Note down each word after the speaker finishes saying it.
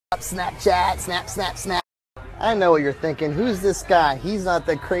Snapchat, snap, snap, snap. I know what you're thinking. Who's this guy? He's not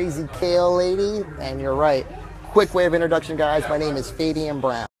the crazy kale lady. And you're right. Quick way of introduction, guys. My name is Fabian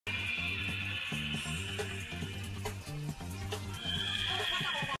Brown.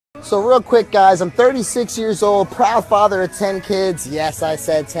 So real quick, guys, I'm 36 years old, proud father of 10 kids. Yes, I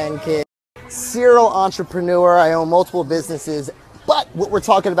said 10 kids. Serial entrepreneur. I own multiple businesses. But what we're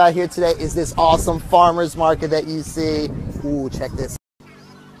talking about here today is this awesome farmer's market that you see. Ooh, check this.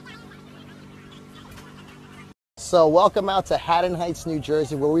 So welcome out to Haddon Heights, New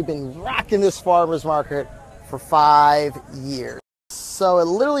Jersey, where we've been rocking this farmer's market for 5 years. So it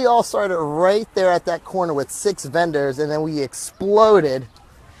literally all started right there at that corner with 6 vendors, and then we exploded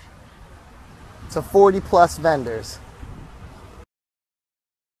to 40 plus vendors.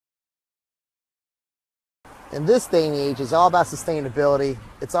 In this day and age, it's all about sustainability.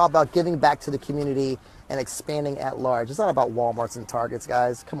 It's all about giving back to the community and expanding at large. It's not about Walmarts and Targets,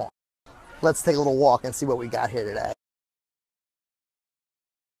 guys. Come on. Let's take a little walk and see what we got here today.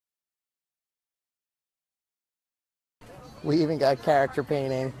 We even got character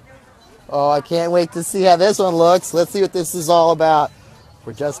painting. Oh, I can't wait to see how this one looks. Let's see what this is all about.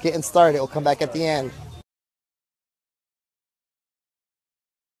 We're just getting started. We'll come back at the end.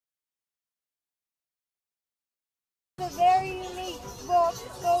 It's a very unique book.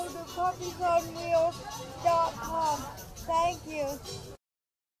 Go to puppysonwheels.com. Thank you.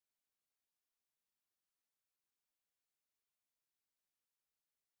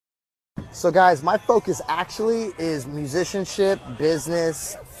 So guys, my focus actually is musicianship,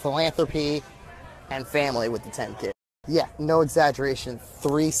 business, philanthropy, and family with the 10 kids. Yeah, no exaggeration.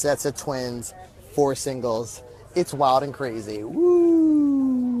 3 sets of twins, 4 singles. It's wild and crazy. Woo!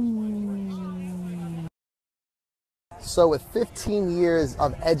 So with 15 years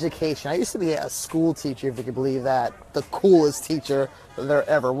of education, I used to be a school teacher, if you can believe that. The coolest teacher there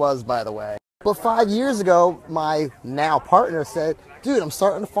ever was, by the way. But 5 years ago, my now partner said, dude, I'm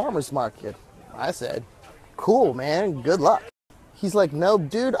starting a farmer's market. I said, cool, man, good luck. He's like, no,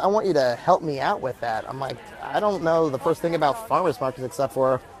 dude, I want you to help me out with that. I'm like, I don't know the first thing about farmers markets except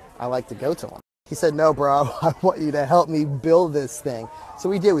for I like to go to them. He said, no, bro, I want you to help me build this thing. So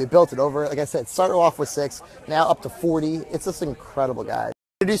we did. We built it over, like I said, started off with 6, now up to 40. It's just incredible, guys.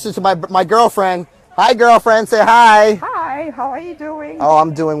 Introduce you to my girlfriend. Hi, girlfriend. Say hi. Hi, how are you doing? Oh,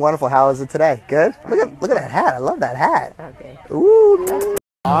 I'm doing wonderful. How is it today? Good? Look at that hat. I love that hat. Okay. Ooh.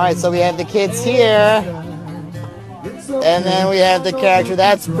 All right, so we have the kids here. And then we have the character.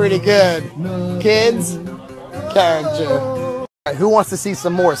 That's pretty good. Kids, character. All right, who wants to see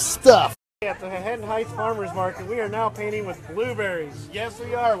some more stuff? At the Haddon Heights Farmers Market, we are now painting with blueberries. Yes,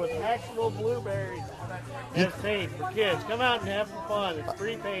 we are, with actual blueberries. It's paint for kids. Come out and have some fun. It's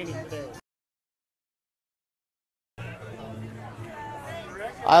free painting today.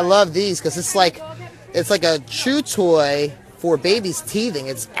 I love these because it's like a chew toy for babies teething.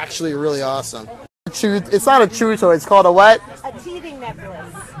 It's actually really awesome. It's not a chew toy. It's called a what? A teething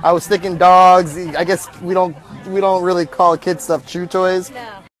necklace. I was thinking dogs. I guess we don't really call kids stuff chew toys.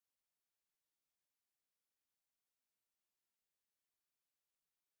 No.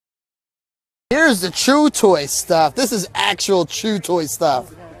 Here's the chew toy stuff. This is actual chew toy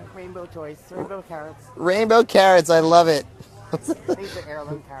stuff. Rainbow toys, rainbow carrots. Rainbow carrots. I love it. These are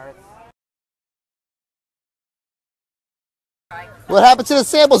heirloom carrots. What happened to the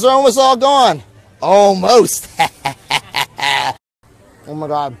samples? They're almost all gone. Almost. Oh my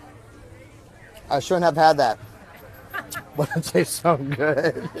God. I shouldn't have had that. But it tastes so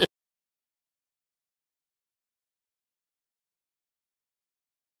good.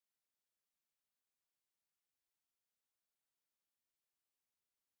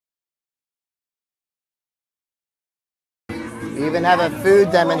 We even have a food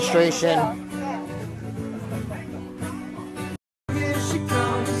demonstration. Here she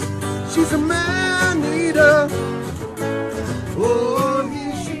comes. She's a man-eater. Oh,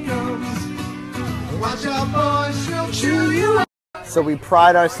 here she comes. Watch out, boys, she'll chew you up. So we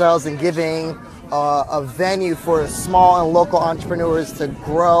pride ourselves in giving a venue for small and local entrepreneurs to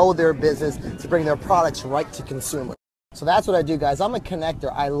grow their business, to bring their products right to consumers. So that's what I do, guys. I'm a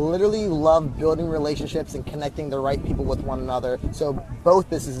connector. I literally love building relationships and connecting the right people with one another so both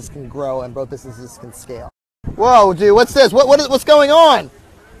businesses can grow and both businesses can scale. Whoa, dude, what's this? What's going on?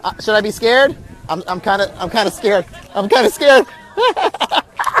 Should I be scared? I'm kind of scared. I'm kind of scared.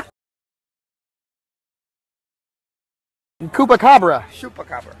 Chupacabra.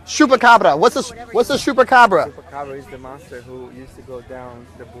 Chupacabra. Chupacabra. What's a chupacabra? Chupacabra is the monster who used to go down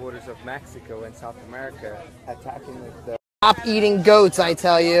the borders of Mexico and South America, attacking the... Stop eating goats, I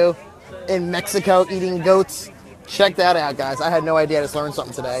tell you. In Mexico, eating goats. Check that out, guys. I had no idea. I just learned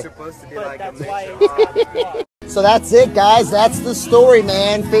something today. It's supposed to be like a That's mixture. why So that's it, guys. That's the story,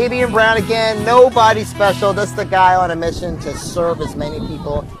 man. Fabian Brown again. Nobody special. Just the guy on a mission to serve as many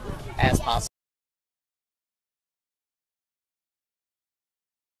people as possible.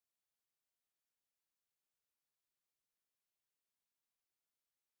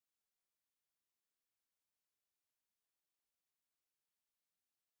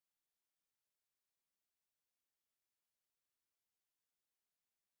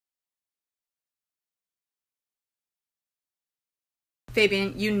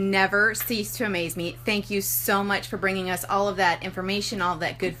 Fabian, you never cease to amaze me. Thank you so much for bringing us all of that information, all of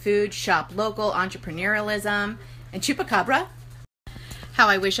that good food, shop local, entrepreneurialism, and chupacabra. How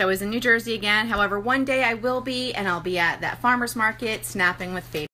I wish I was in New Jersey again. However, one day I will be, and I'll be at that farmer's market snapping with Fabian.